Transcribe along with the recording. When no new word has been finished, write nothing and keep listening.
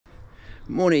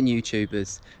Morning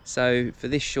YouTubers. So for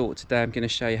this short today I'm going to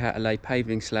show you how to lay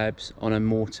paving slabs on a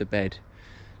mortar bed.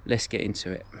 Let's get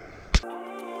into it.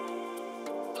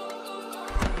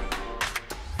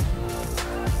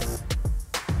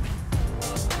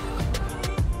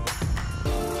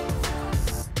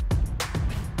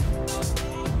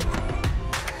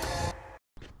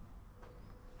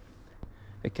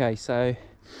 Okay, so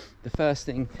the first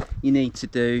thing you need to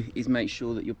do is make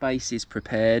sure that your base is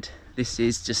prepared. This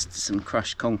is just some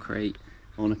crushed concrete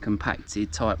on a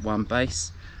compacted type 1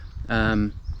 base.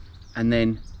 And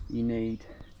then you need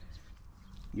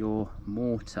your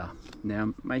mortar.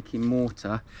 Now, making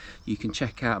mortar, you can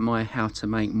check out my how to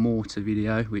make mortar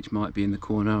video, which might be in the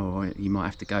corner, or you might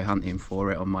have to go hunting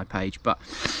for it on my page, but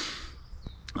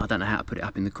I don't know how to put it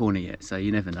up in the corner yet, so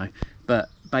you never know. But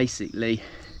basically,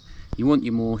 you want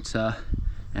your mortar,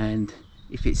 and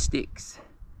if it sticks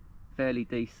fairly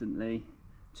decently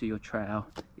to your trowel,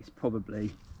 it's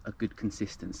probably a good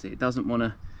consistency. It doesn't want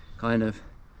to kind of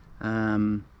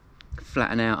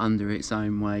flatten out under its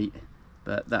own weight,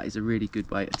 but that is a really good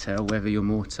way to tell whether your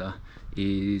mortar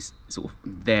is sort of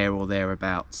there or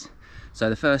thereabouts. So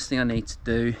the first thing I need to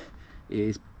do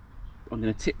is I'm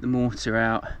going to tip the mortar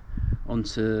out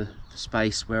onto the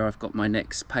space where I've got my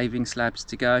next paving slabs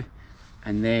to go,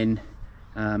 and then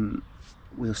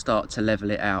we'll start to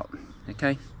level it out.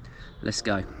 Okay, let's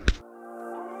go.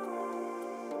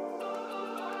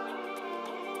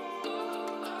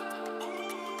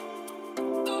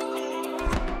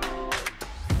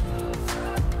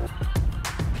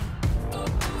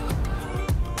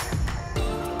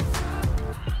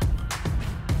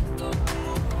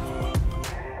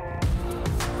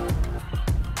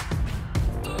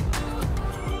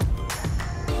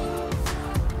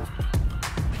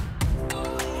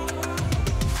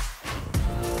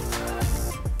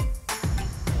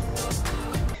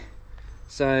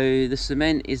 So the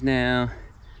cement is now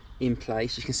in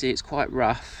place. You can see it's quite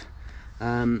rough.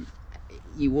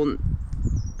 You want,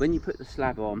 when you put the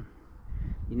slab on,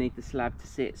 you need the slab to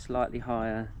sit slightly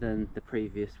higher than the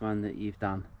previous one that you've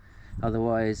done.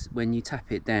 Otherwise, when you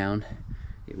tap it down,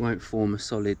 it won't form a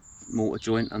solid mortar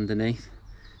joint underneath.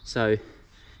 So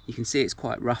you can see it's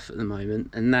quite rough at the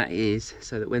moment, and that is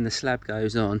so that when the slab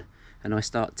goes on and I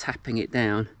start tapping it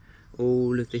down,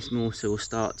 all of this mortar will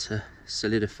start to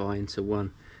solidify into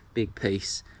one big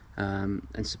piece and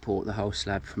support the whole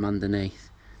slab from underneath.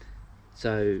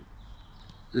 So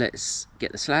let's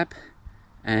get the slab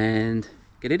and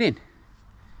get it in.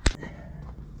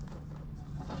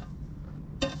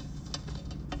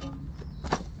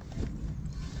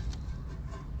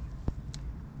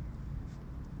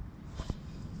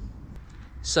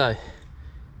 So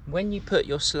when you put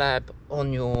your slab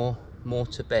on your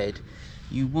mortar bed,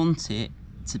 you want it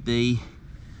to be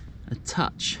a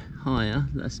touch higher.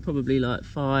 That's probably like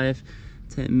 5-10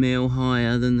 mil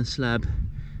higher than the slab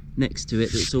next to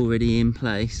it that's already in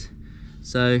place.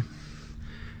 So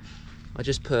I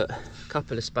just put a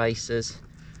couple of spacers.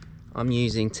 I'm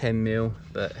using 10 mil,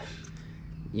 but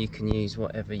you can use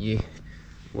whatever you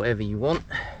want.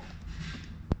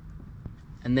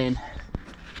 And then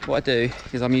what I do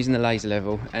is I'm using the laser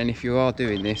level, and if you are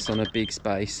doing this on a big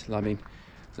space, I mean,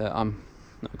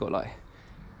 I've got like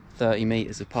 30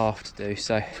 meters of path to do,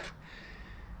 so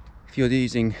if you're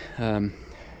using a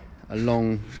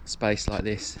long space like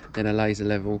this, then a laser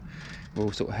level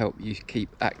will sort of help you keep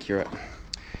accurate.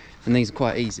 And these are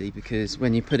quite easy because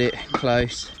when you put it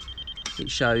close, it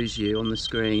shows you on the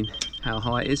screen how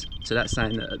high it is. So that's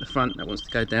saying that at the front that wants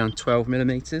to go down 12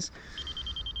 millimeters,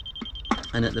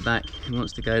 and at the back it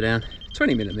wants to go down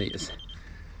 20 millimeters.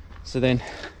 So then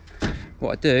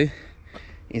what I do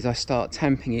is I start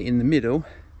tamping it in the middle.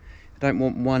 I don't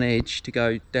want one edge to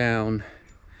go down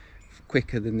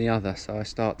quicker than the other, so I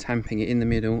start tamping it in the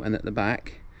middle and at the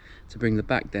back to bring the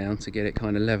back down to get it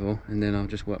kind of level, and then I'll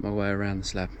just work my way around the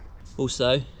slab.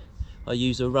 Also, I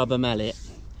use a rubber mallet,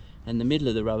 and the middle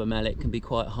of the rubber mallet can be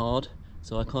quite hard,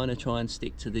 so I kind of try and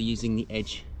stick to using the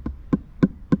edge.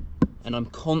 And I'm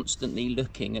constantly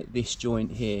looking at this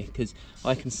joint here because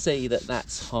I can see that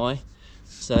that's high,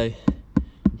 so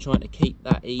I'm trying to keep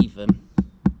that even,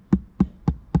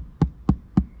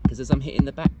 because as I'm hitting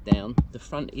the back down, the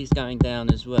front is going down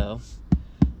as well.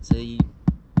 So you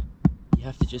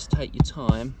have to just take your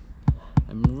time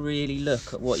and really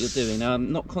look at what you're doing. Now,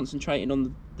 I'm not concentrating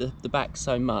on the back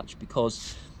so much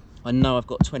because I know I've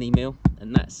got 20 mil,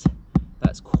 and that's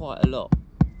quite a lot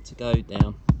to go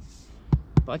down.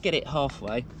 But I get it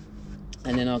halfway,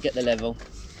 and then I'll get the level,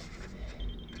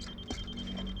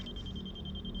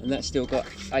 and that's still got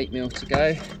 8 mil to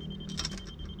go.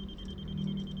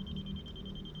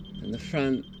 And the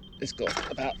front has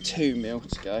got about 2 mil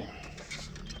to go.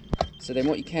 So then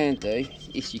what you can do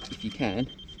is, if you can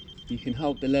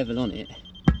hold the level on it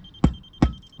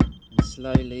and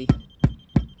slowly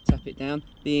tap it down,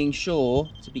 being sure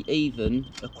to be even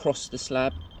across the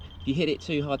slab. If you hit it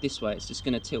too hard this way, it's just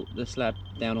going to tilt the slab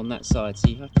down on that side, so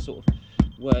you have to sort of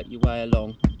work your way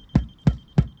along.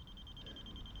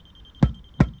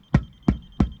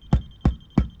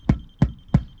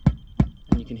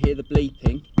 And you can hear the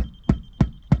bleeping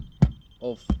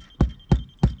of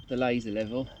the laser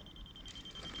level,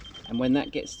 and when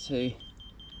that gets to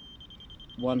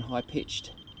one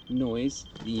high-pitched noise,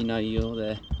 you know you're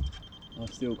there.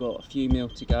 I've still got a few mil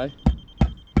to go.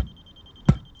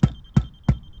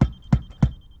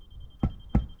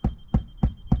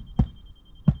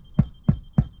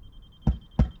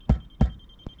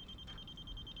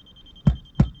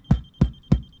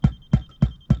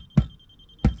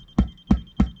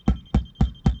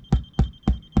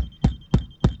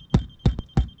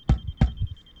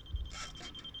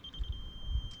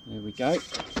 There we go.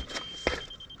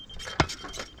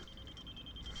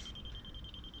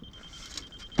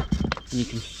 And you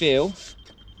can feel,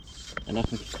 and I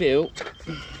can feel,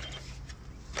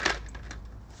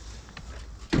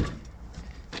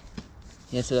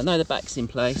 yeah, so I know the back's in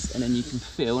place, and then you can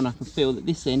feel, and I can feel that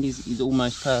this end is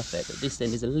almost perfect, but this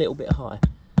end is a little bit high.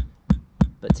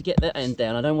 But to get that end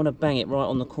down, I don't want to bang it right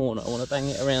on the corner, I want to bang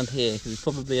it around here, because there's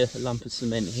probably a lump of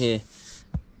cement here.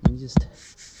 And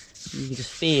you're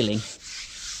just feeling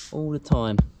all the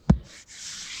time,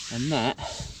 and that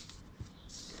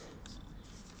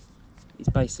is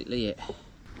basically it.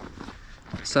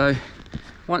 So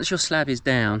once your slab is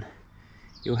down,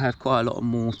 you'll have quite a lot of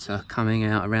mortar coming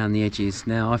out around the edges.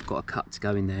 Now I've got a cut to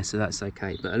go in there, so that's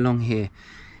okay, but along here,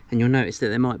 and you'll notice that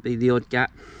there might be the odd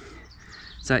gap.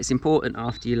 So it's important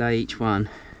after you lay each one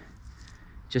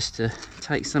just to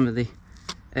take some of the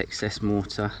excess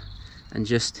mortar and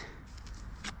just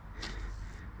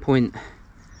point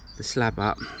the slab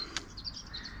up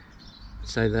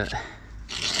so that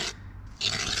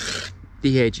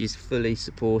the edge is fully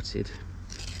supported.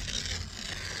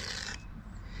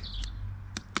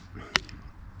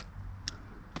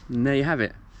 And there you have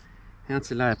it, how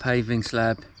to lay a paving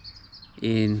slab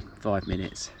in 5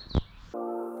 minutes.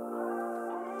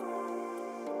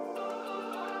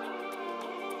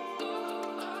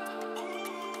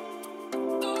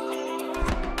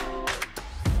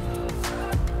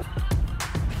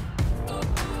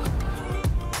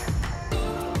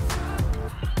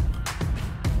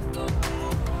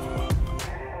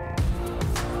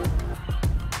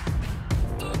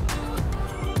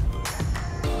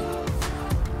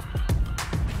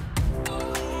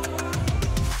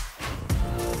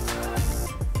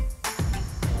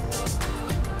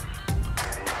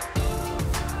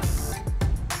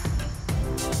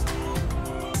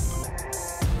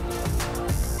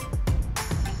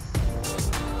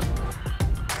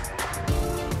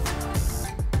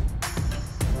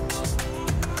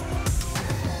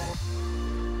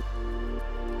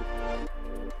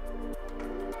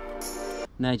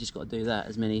 Now you just got to do that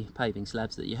as many paving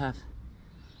slabs that you have.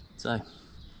 So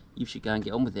you should go and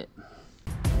get on with it.